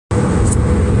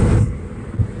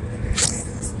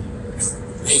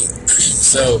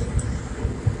So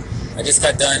I just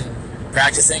got done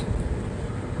practicing,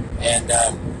 and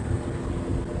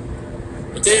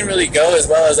it didn't really go as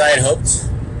well as I had hoped.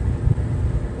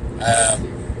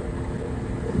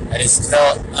 I just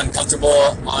felt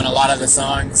uncomfortable on a lot of the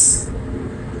songs,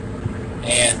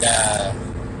 and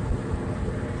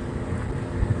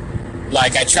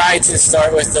like I tried to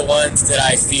start with the ones that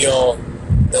I feel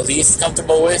the least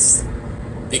comfortable with,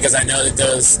 because I know that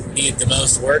those need the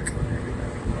most work.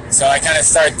 So I kind of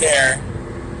start there,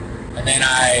 and then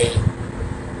I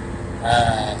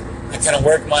kind of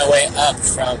work my way up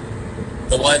from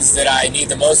the ones that I need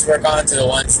the most work on to the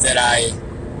ones that I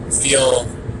feel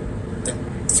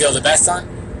the best on.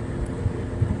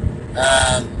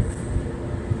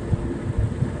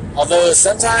 Although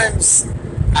sometimes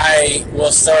I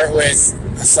will start with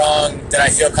a song that I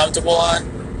feel comfortable on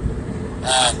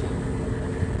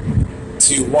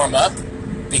to warm up,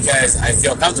 because I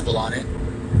feel comfortable on it.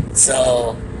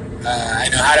 So I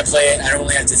know how to play it. I don't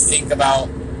really have to think about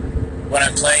what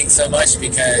I'm playing so much,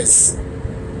 because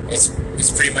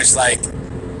it's pretty much like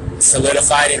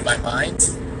solidified in my mind.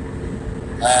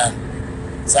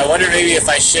 So I wonder maybe if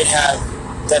I should have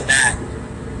done that.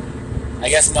 I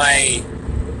guess my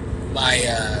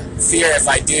fear, if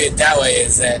I do it that way,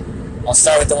 is that I'll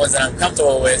start with the ones that I'm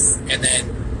comfortable with, and then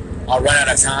I'll run out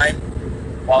of time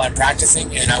while I'm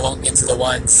practicing, and I won't get to the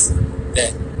ones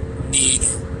that need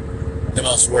the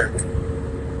most work.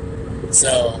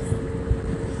 So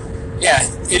yeah,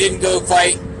 it didn't go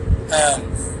quite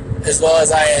as well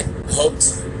as I had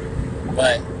hoped,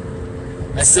 but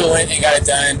I still went and got it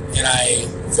done, and I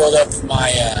filled up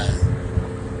my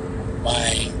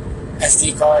my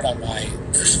SD card on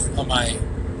my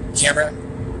camera.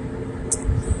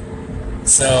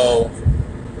 So,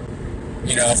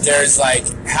 you know, if there's like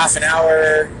half an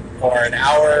hour or an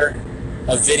hour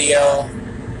of video,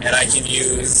 and I can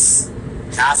use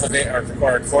half of it or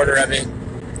a quarter of it,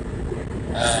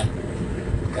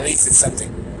 at least it's something.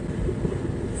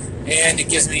 And it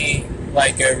gives me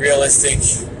like a realistic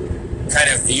kind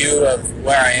of view of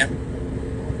where I am.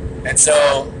 And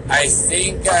so I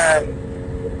think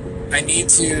I need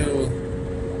to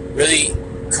really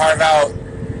carve out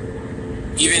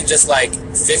even just like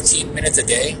 15 minutes a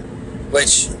day,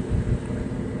 which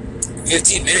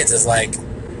 15 minutes is like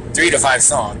 3 to 5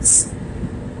 songs.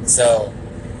 So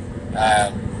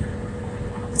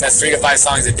that's 3 to 5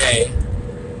 songs a day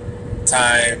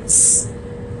times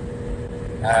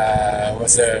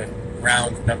what's a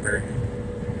round number?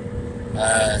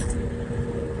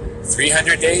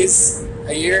 300 days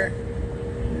a year?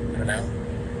 I don't know.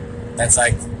 That's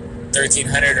like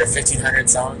 1,300 or 1,500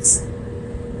 songs.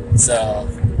 So,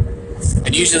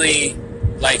 and usually,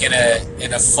 like in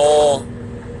a full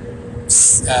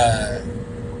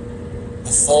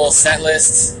set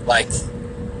list, like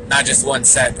not just one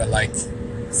set, but like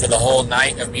for the whole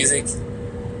night of music,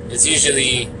 it's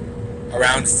usually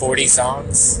around 40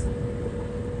 songs.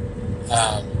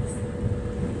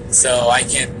 So I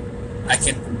can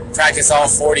practice all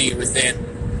 40 within,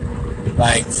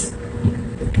 like,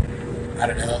 I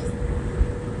don't know,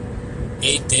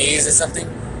 8 days or something.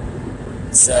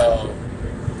 So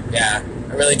yeah,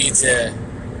 I really need to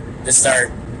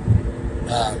start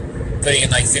putting in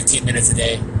like 15 minutes a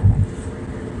day.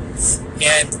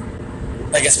 And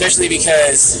like, especially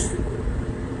because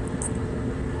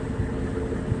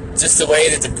just the way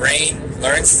that the brain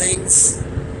learns things,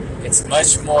 it's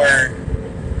much more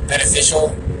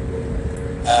beneficial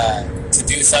to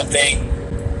do something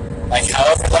like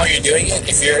however long you're doing it.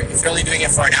 If you're only doing it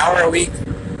for an hour a week,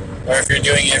 or if you're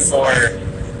doing it for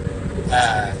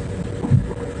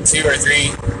 2 or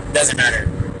 3, doesn't matter.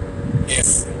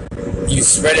 If you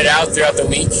spread it out throughout the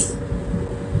week,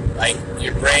 like,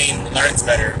 your brain learns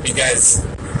better, because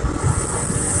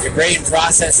your brain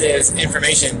processes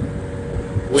information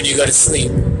when you go to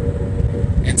sleep.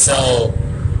 And so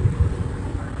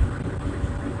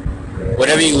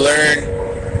whatever you learn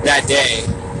that day,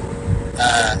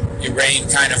 your brain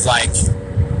kind of like,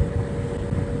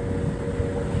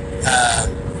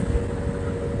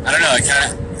 I don't know, it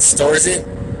kind of stores it.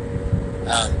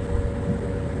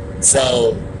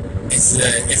 So it's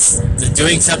the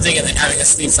doing something and then having a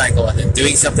sleep cycle, and then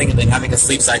doing something and then having a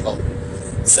sleep cycle.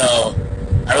 So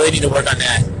I really need to work on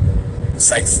that.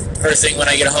 It's like first thing when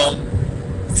I get home,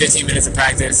 15 minutes of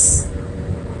practice,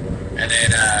 and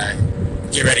then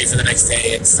get ready for the next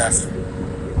day and stuff.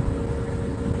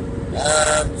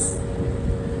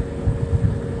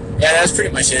 Yeah, that's pretty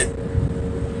much it.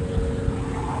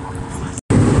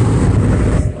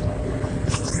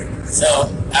 So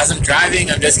as I'm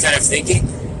driving, I'm just kind of thinking,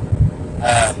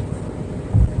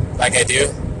 like I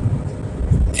do,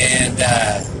 and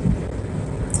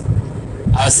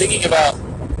I was thinking about,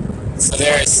 so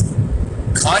there's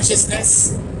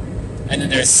consciousness and then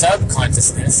there's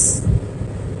subconsciousness.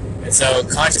 And so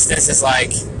consciousness is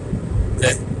like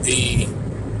the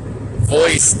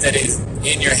voice that is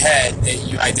in your head that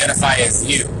you identify as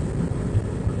you,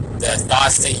 the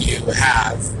thoughts that you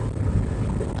have,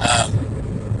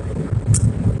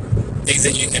 things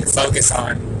that you can focus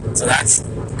on. So that's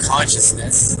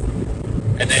consciousness.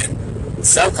 And then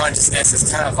subconsciousness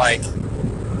is kind of like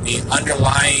the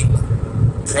underlying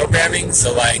programming,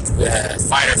 so like the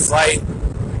fight or flight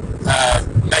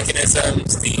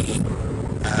mechanisms, the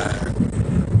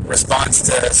response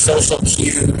to social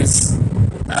cues,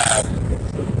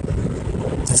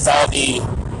 just all the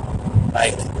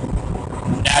like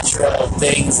natural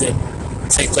things that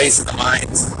take place in the mind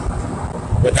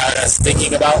without us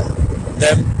thinking about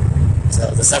them. So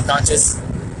the subconscious.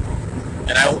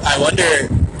 And I wonder,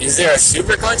 is there a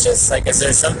superconscious? Like, is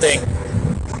there something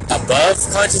above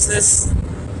consciousness?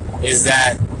 Is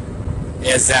that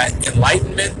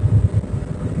enlightenment?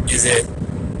 Is it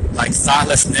like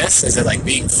thoughtlessness? Is it like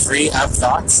being free of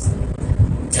thoughts?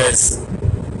 Because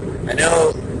I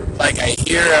know, like, I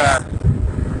hear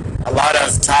a lot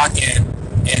of talk in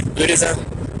Buddhism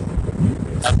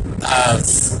of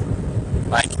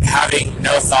like having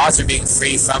no thoughts or being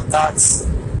free from thoughts.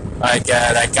 Like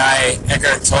that guy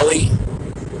Eckhart Tolle,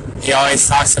 he always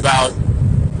talks about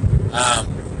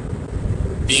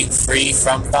being free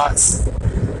from thoughts.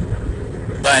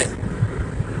 But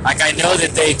like, I know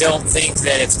that they don't think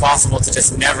that it's possible to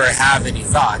just never have any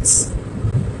thoughts.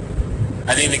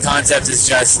 I think the concept is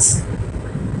just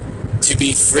to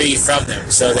be free from them.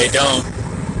 So they don't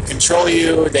control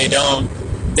you, they don't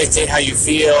dictate how you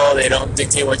feel, they don't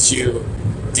dictate what you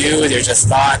do, they're just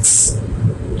thoughts.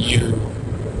 You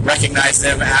recognize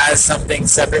them as something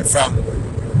separate from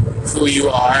who you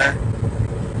are,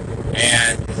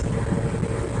 and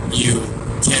you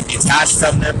can detach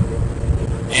from them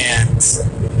and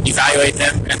evaluate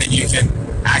them, and then you can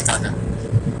act on them.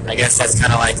 I guess that's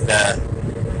kind of like the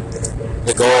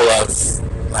goal of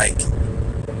like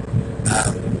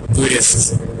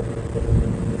Buddhist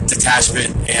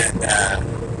detachment and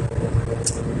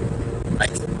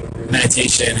like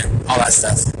meditation and all that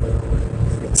stuff.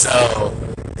 So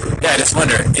yeah, I just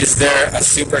wonder, is there a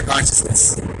super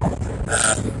consciousness?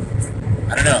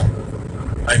 I don't know.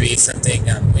 Might be something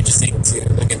interesting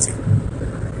to look into.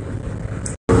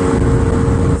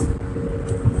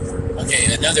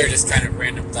 Okay, another just kind of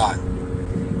random thought.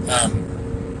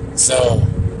 So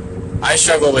I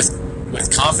struggle with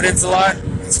confidence a lot.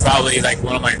 It's probably like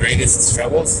one of my greatest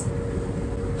struggles.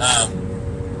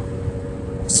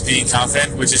 Just being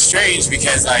confident, which is strange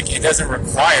because like it doesn't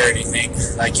require anything.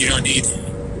 Like you don't need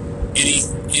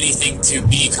anything to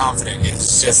be confident.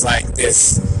 It's just like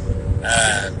this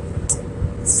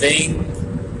thing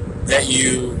that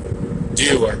you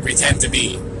do or pretend to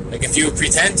be. Like if you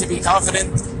pretend to be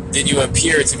confident, then you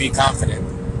appear to be confident.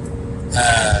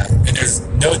 And there's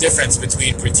no difference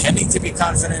between pretending to be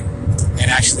confident and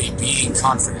actually being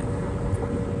confident.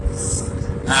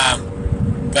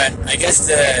 But I guess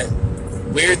the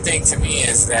weird thing to me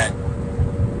is that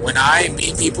when I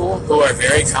meet people who are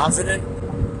very confident,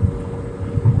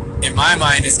 in my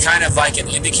mind, it's kind of like an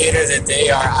indicator that they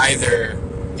are either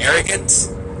arrogant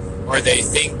or they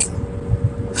think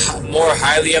more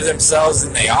highly of themselves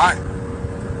than they ought.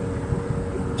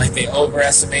 Like they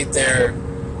overestimate their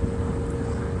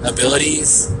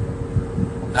abilities,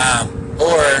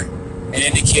 or it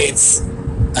indicates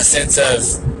a sense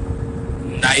of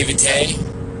naivete,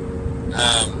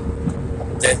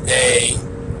 that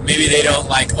maybe they don't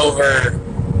like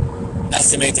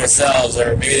overestimate themselves,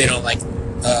 or maybe they don't like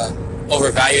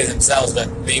overvalue themselves, but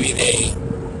maybe they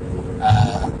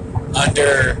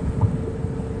under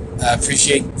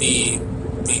appreciate the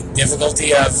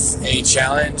difficulty of a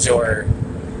challenge, or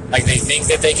like they think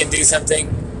that they can do something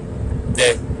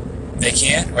that they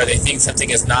can't, or they think something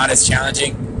is not as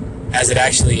challenging as it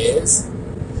actually is.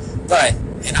 But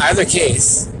in either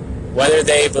case, whether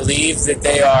they believe that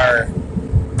they are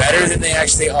better than they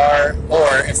actually are,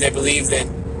 or if they believe that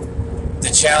the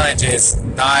challenge is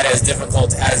not as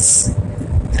difficult as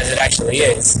it actually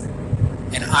is,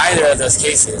 in either of those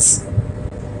cases,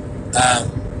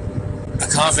 a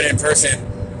confident person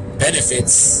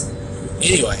benefits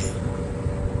anyway.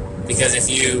 Because if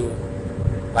you,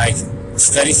 like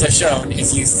studies have shown,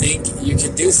 if you think you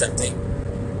can do something,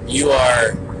 you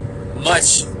are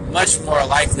much, much more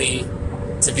likely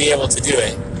to be able to do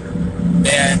it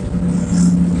than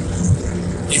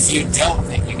if you don't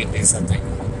think you can do something.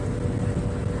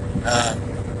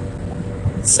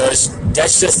 So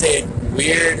that's just a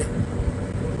weird,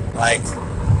 like,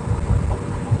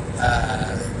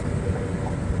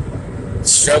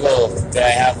 struggle that I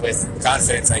have with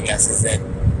confidence, I guess, is that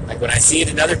like when I see it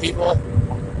in other people,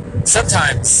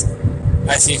 sometimes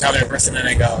I see a confident person and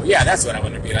I go, yeah, that's what I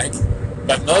want to be like.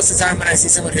 But most of the time when I see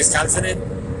someone who's confident,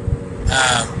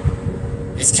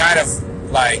 it's kind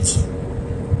of like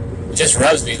it just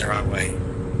rubs me the wrong way.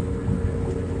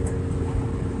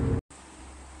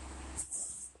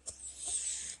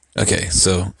 Okay,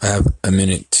 so I have a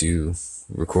minute to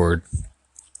record,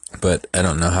 but I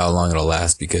don't know how long it'll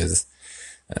last because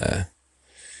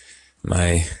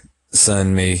my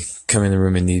son may come in the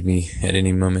room and need me at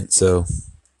any moment. So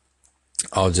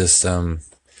I'll just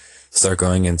start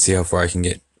going and see how far I can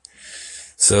get.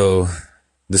 So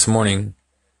this morning,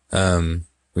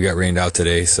 we got rained out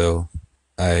today, so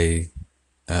there's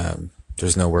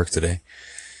no work today.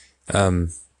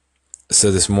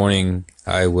 So this morning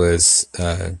I was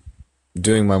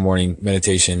doing my morning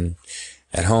meditation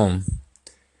at home,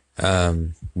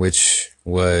 which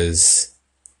was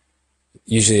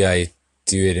usually I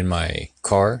do it in my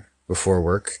car before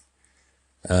work,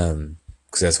 because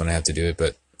that's when I have to do it.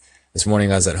 But this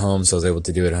morning I was at home, so I was able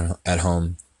to do it at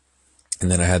home, and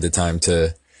then I had the time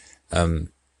to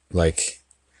like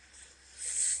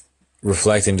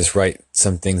reflect and just write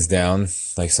some things down,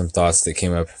 like some thoughts that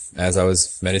came up as I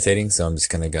was meditating. So I'm just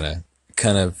gonna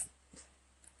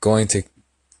going to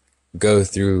go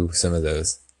through some of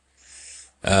those.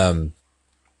 But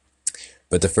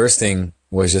the first thing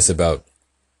was just about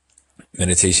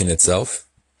meditation itself.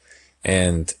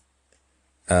 And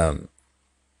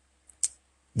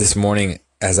this morning,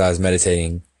 as I was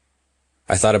meditating,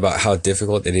 I thought about how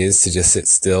difficult it is to just sit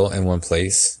still in one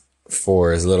place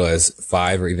for as little as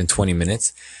 5 or even 20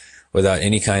 minutes without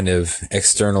any kind of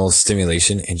external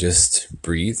stimulation and just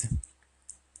breathe.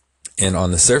 And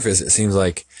on the surface, it seems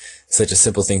like such a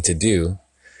simple thing to do,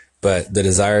 but the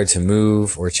desire to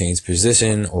move or change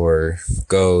position or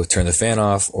go turn the fan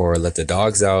off or let the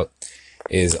dogs out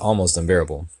is almost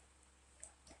unbearable.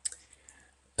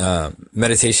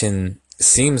 Meditation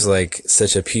seems like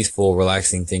such a peaceful,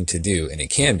 relaxing thing to do, and it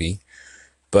can be,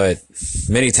 but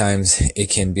many times it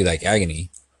can be like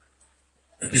agony.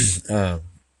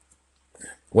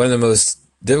 One of the most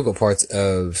difficult parts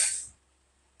of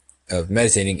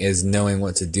meditating is knowing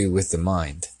what to do with the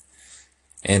mind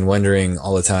and wondering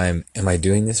all the time, am I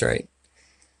doing this right?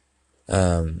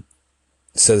 So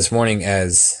this morning,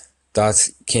 as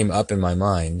thoughts came up in my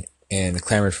mind and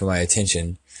clamored for my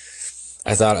attention,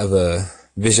 I thought of a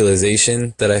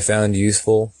visualization that I found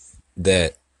useful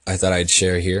that I thought I'd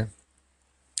share here.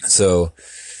 So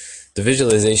the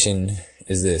visualization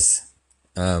is this.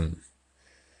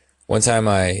 One time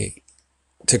I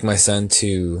took my son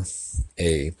to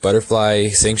a butterfly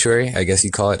sanctuary. I guess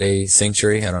you'd call it a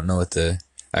sanctuary. I don't know what the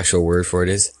actual word for it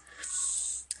is.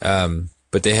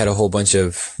 But they had a whole bunch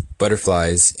of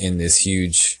butterflies in this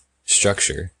huge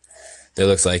structure that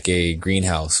looks like a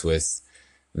greenhouse with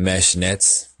mesh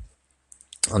nets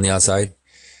on the outside.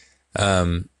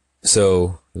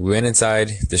 So we went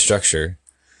inside the structure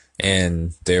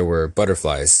and there were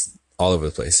butterflies all over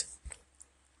the place.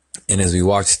 And as we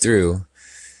walked through,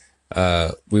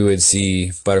 we would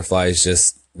see butterflies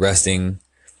just resting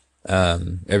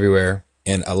everywhere.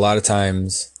 And a lot of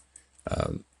times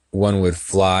one would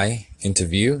fly into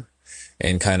view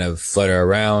and kind of flutter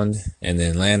around and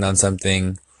then land on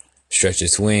something, stretch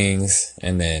its wings,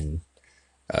 and then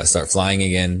start flying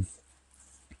again.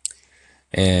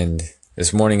 And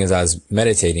this morning as I was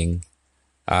meditating,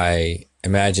 I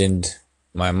imagined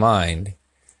my mind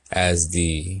as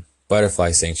the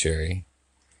butterfly sanctuary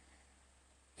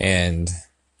and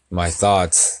my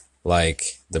thoughts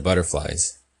like the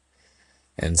butterflies.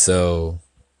 And so,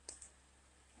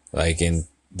 like in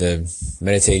the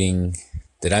meditating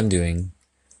that I'm doing,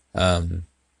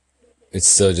 it's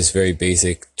still just very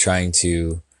basic, trying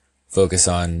to focus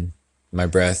on my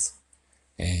breath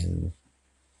and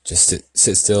just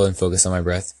sit still and focus on my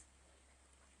breath.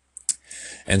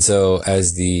 And so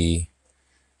as the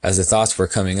thoughts were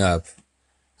coming up,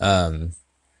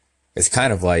 it's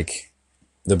kind of like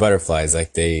the butterflies,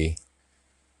 like they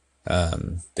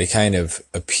kind of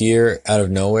appear out of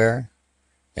nowhere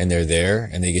and they're there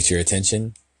and they get your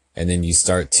attention, and then you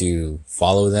start to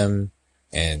follow them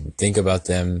and think about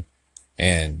them,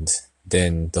 and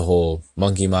then the whole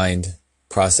monkey mind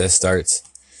process starts,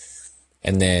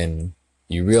 and then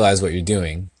you realize what you're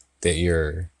doing, that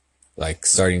you're like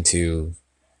starting to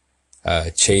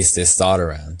chase this thought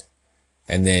around,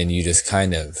 and then you just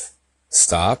kind of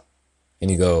stop and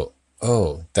you go,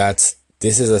 oh,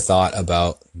 this is a thought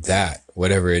about that,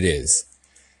 whatever it is.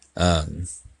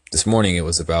 This morning it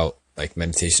was about like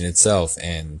meditation itself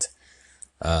and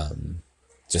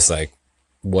just like,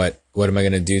 what am I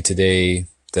going to do today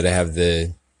that I have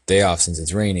the day off since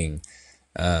it's raining?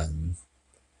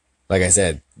 Like I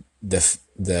said,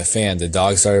 the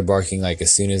dog started barking like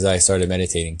as soon as I started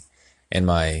meditating, and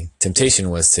my temptation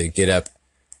was to get up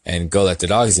and go let the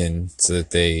dogs in so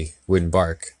that they wouldn't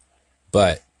bark.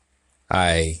 But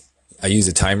I use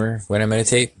a timer when I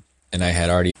meditate, and I had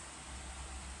already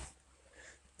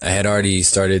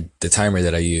started the timer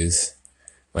that I use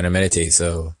when I meditate,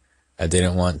 so I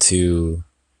didn't want to,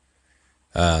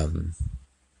 I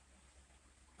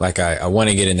want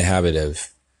to get in the habit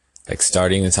of like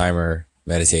starting the timer,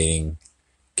 meditating,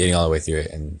 getting all the way through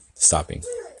it, and stopping.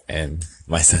 And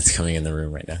my son's coming in the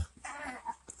room right now.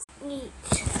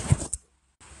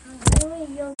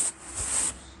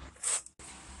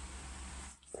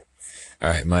 All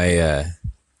right, my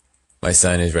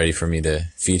son is ready for me to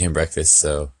feed him breakfast,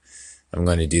 so I'm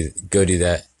going to go do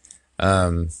that.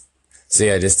 So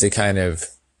yeah, just to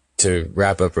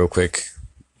wrap up real quick,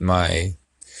 my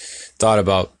thought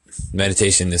about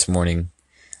meditation this morning.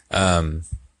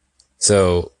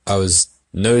 So I was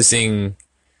noticing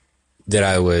that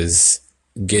I was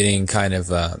getting kind of,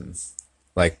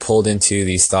 like pulled into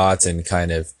these thoughts and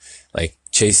kind of like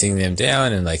chasing them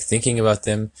down and like thinking about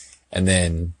them, and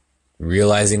then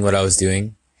realizing what I was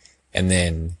doing, and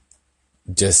then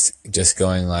just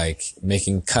going like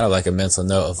making kind of like a mental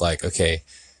note of like, okay,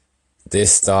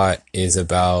 this thought is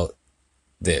about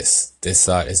this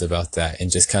thought is about that,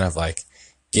 and just kind of like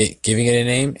giving it a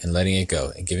name and letting it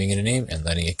go, and giving it a name and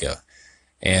letting it go.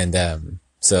 And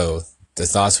so the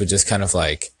thoughts would just kind of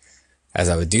like, as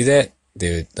I would do that,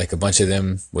 like a bunch of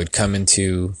them would come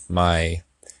into my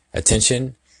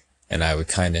attention, and I would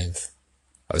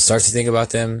start to think about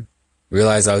them,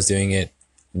 realize I was doing it,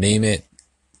 name it,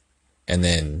 and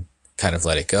then kind of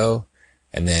let it go,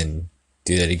 and then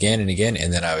do that again and again,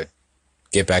 and then I would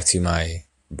get back to my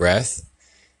breath,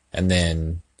 and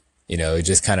then, it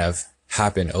just kind of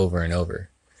happened over and over.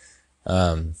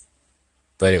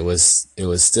 But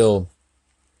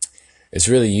it's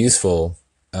really useful.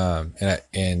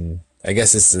 And I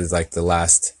guess this is like the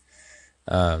last,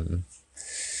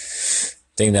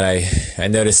 thing that I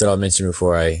noticed that I'll mention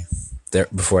before I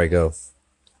go.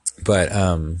 But,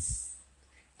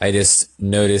 I just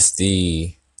noticed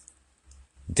the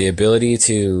ability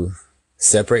to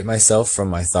separate myself from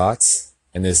my thoughts.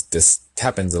 And this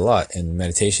happens a lot in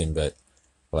meditation, but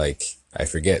like I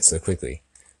forget so quickly.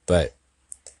 But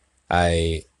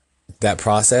that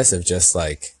process of just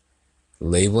like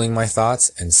labeling my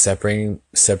thoughts and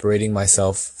separating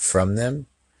myself from them,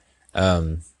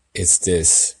 it's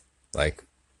this like,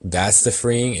 that's the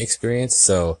freeing experience.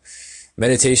 So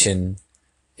meditation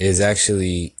is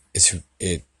actually,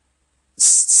 it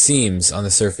seems on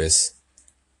the surface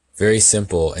very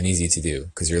simple and easy to do,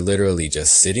 because you're literally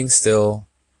just sitting still.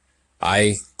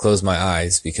 I close my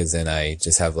eyes because then I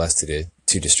just have less to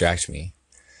distract me.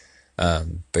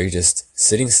 But you're just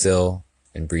sitting still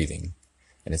and breathing.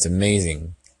 And it's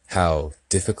amazing how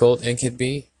difficult it can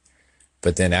be,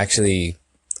 but then actually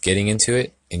getting into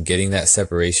it and getting that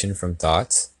separation from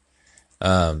thoughts,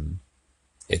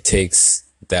 it takes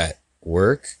that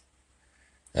work.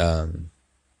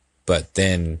 But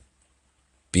then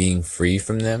being free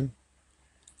from them,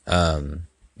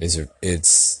 it's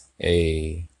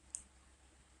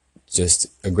just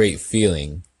a great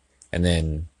feeling. And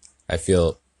then I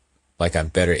feel like I'm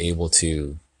better able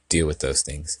to deal with those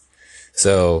things.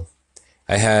 So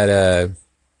I had a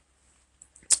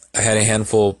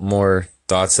handful more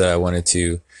thoughts that I wanted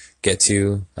to get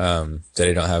to, that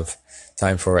I don't have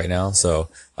time for right now. So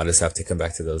I'll just have to come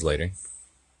back to those later.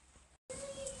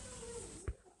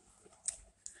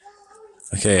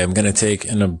 Okay, I'm going to take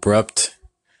an abrupt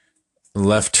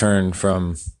left turn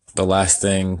from the last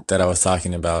thing that I was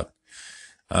talking about,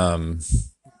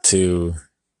 to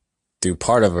do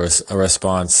part of a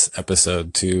response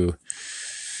episode to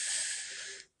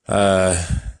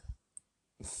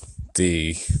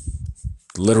the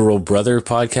literal brother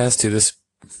podcast to this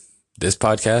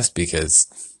podcast,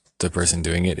 because the person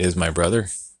doing it is my brother.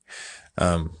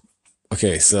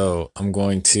 Okay, so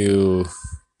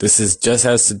this just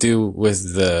has to do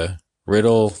with the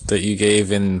riddle that you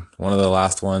gave in one of the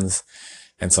last ones.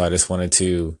 And so I just wanted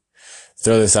to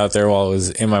throw this out there while it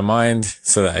was in my mind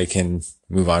so that I can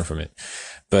move on from it.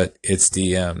 But it's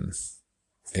the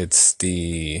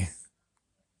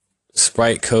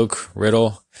Sprite Coke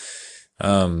riddle.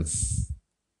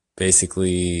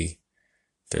 Basically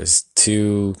there's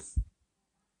two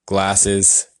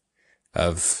glasses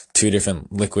of two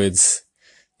different liquids.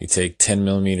 You take 10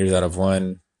 millimeters out of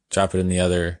one, drop it in the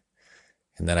other,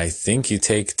 and then I think you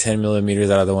take 10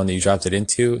 millimeters out of the one that you dropped it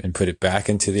into and put it back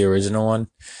into the original one.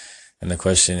 And the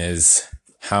question is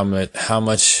how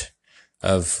much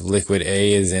of liquid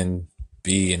A is in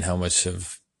B and how much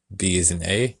of B is in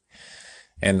A.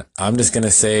 And I'm just going to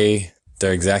say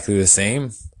they're exactly the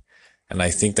same. And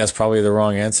I think that's probably the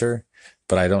wrong answer,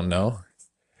 but I don't know.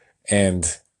 And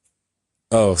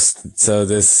oh, so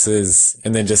this is,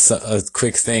 and then just a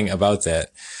quick thing about that.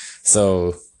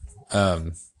 So,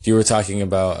 you were talking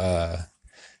about,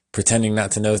 pretending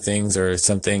not to know things or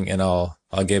something, and I'll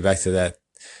get back to that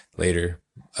later.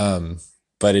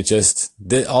 But it just,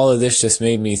 all of this just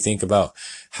made me think about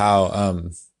how,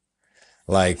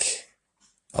 like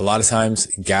a lot of times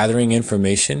gathering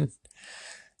information,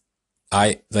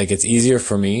 it's easier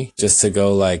for me just to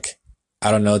go like,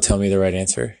 I don't know, tell me the right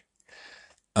answer,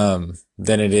 than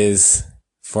it is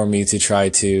for me to try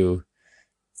to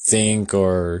think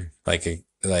or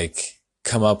like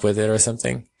come up with it or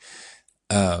something.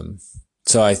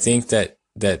 So I think that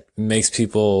makes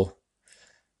people,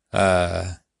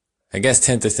 I guess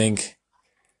tend to think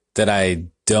that I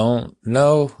don't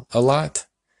know a lot,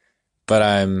 but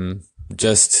I'd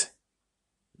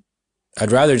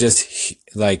rather just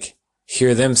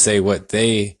hear them say what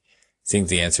they think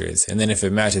the answer is. And then if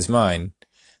it matches mine,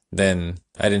 then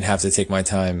I didn't have to take my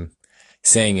time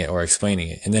saying it or explaining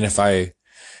it. And then if I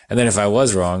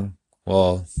was wrong,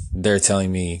 well, they're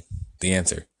telling me the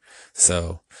answer.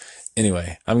 So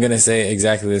anyway, I'm going to say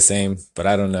exactly the same, but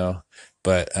I don't know.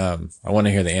 But I want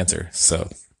to hear the answer. So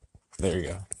there you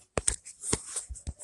go.